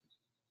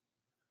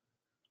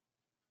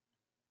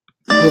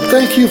Well,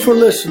 thank you for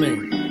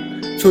listening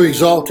to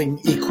Exalting,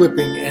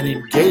 Equipping, and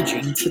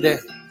Engaging today.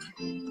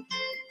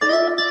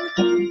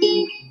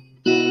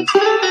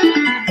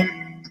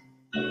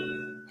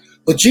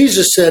 But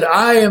Jesus said,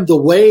 I am the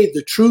way,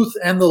 the truth,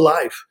 and the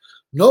life.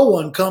 No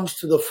one comes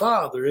to the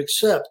Father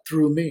except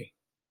through me.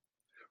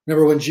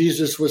 Remember when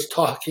Jesus was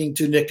talking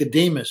to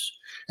Nicodemus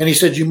and he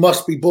said, you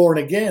must be born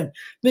again.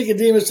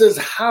 Nicodemus says,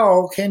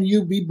 how can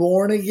you be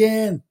born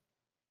again?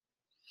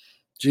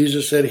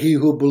 Jesus said, he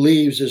who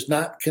believes is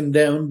not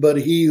condemned,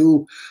 but he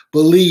who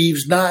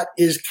believes not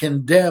is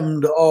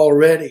condemned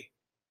already.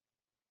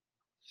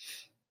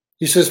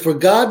 He says, for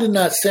God did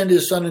not send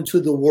his Son into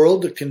the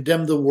world to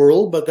condemn the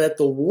world, but that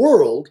the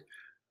world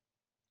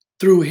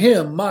through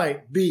him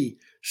might be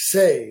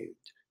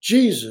saved.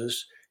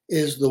 Jesus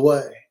is the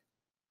way.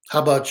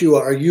 How about you?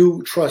 Are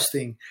you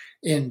trusting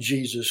in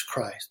Jesus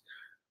Christ?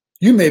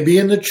 You may be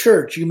in the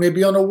church. You may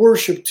be on a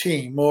worship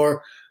team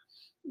or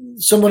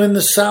someone in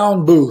the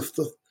sound booth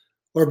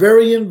or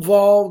very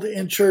involved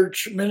in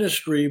church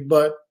ministry,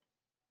 but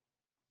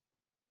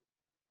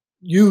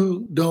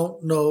you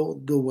don't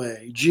know the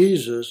way.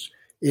 Jesus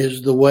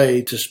is the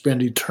way to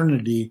spend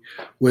eternity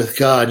with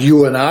God.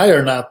 You and I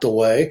are not the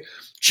way.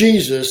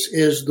 Jesus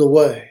is the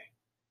way.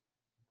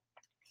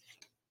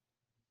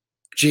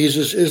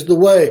 Jesus is the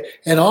way.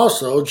 And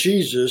also,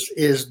 Jesus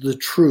is the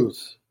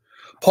truth.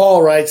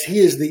 Paul writes, he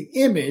is the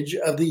image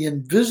of the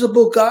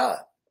invisible God.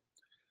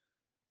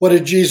 What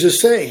did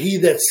Jesus say? He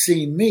that's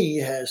seen me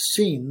has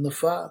seen the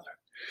Father.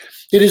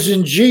 It is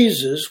in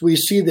Jesus we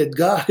see that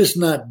God is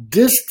not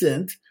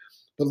distant,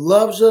 but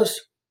loves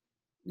us,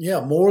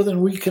 more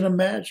than we can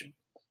imagine.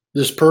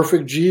 This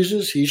perfect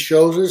Jesus, he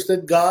shows us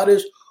that God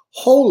is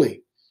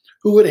holy,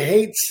 who would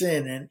hate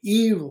sin and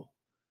evil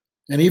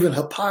and even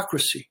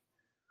hypocrisy.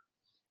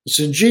 It's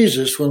in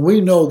Jesus when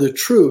we know the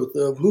truth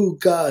of who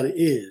God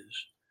is.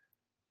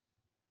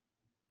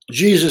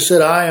 Jesus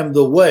said, I am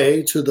the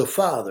way to the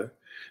Father,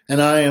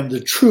 and I am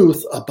the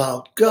truth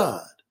about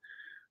God.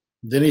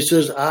 Then he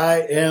says,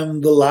 I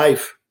am the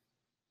life.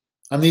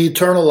 I'm the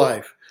eternal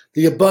life,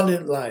 the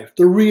abundant life,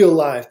 the real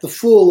life, the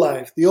full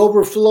life, the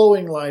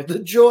overflowing life, the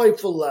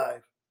joyful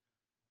life.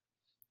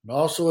 And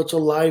also it's a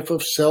life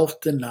of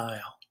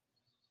self-denial.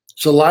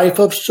 It's a life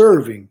of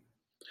serving.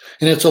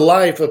 And it's a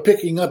life of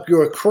picking up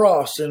your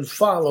cross and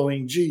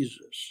following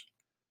Jesus.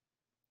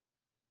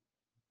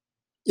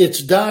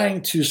 It's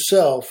dying to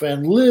self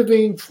and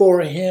living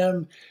for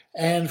him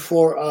and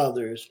for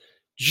others.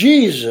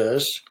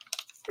 Jesus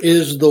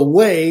is the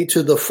way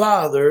to the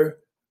Father.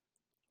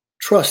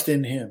 Trust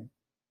in him.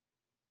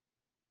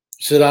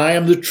 He said, I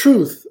am the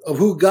truth of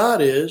who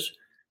God is.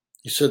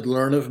 He said,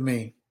 learn of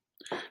me.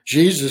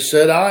 Jesus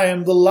said, I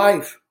am the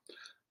life.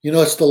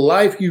 It's the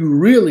life you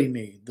really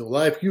need, the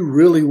life you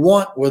really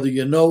want, whether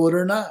you know it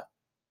or not.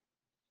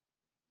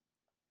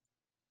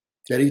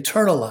 That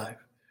eternal life.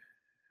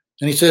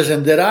 And he says,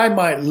 and that I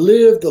might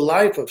live the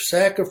life of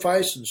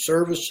sacrifice and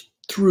service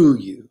through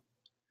you.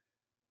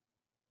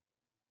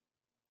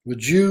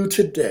 Would you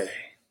today,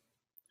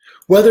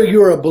 whether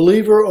you're a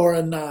believer or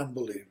a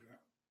non-believer,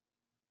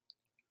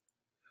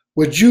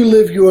 would you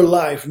live your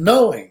life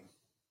knowing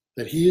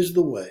that he is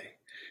the way,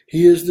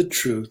 he is the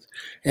truth,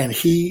 and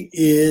he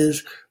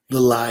is the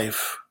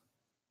life?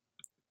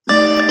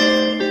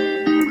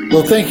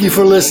 Well, thank you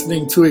for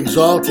listening to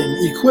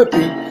Exalting,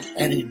 Equipping,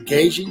 and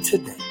Engaging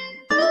today.